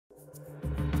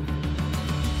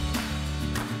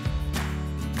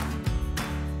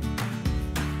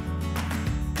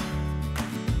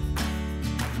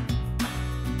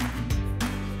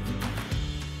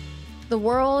The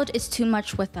World is Too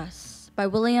Much With Us by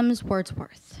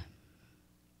Wordsworth.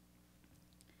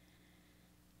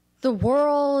 The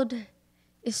world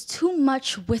is too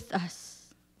much with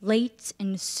us, late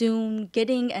and soon,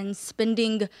 getting and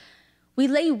spending. We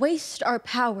lay waste our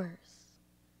powers.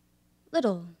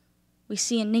 Little we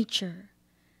see in nature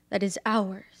that is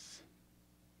ours.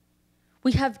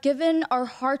 We have given our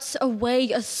hearts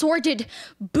away, a sordid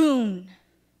boon.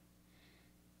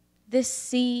 This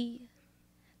sea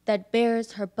that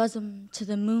bears her bosom to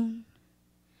the moon,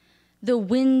 the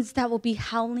winds that will be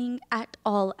howling at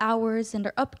all hours and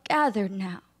are upgathered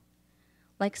now,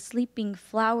 like sleeping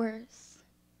flowers.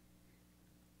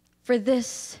 For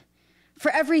this,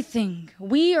 for everything,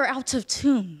 we are out of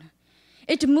tune.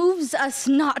 It moves us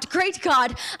not. Great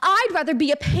God, I'd rather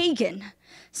be a pagan,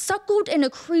 suckled in a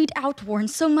creed outworn,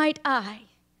 so might I,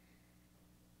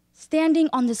 standing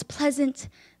on this pleasant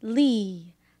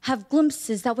lea, have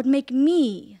glimpses that would make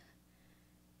me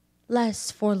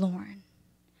less forlorn.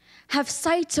 Have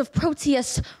sight of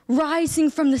Proteus rising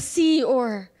from the sea,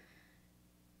 or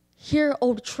hear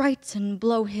old Triton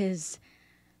blow his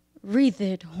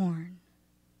wreathed horn.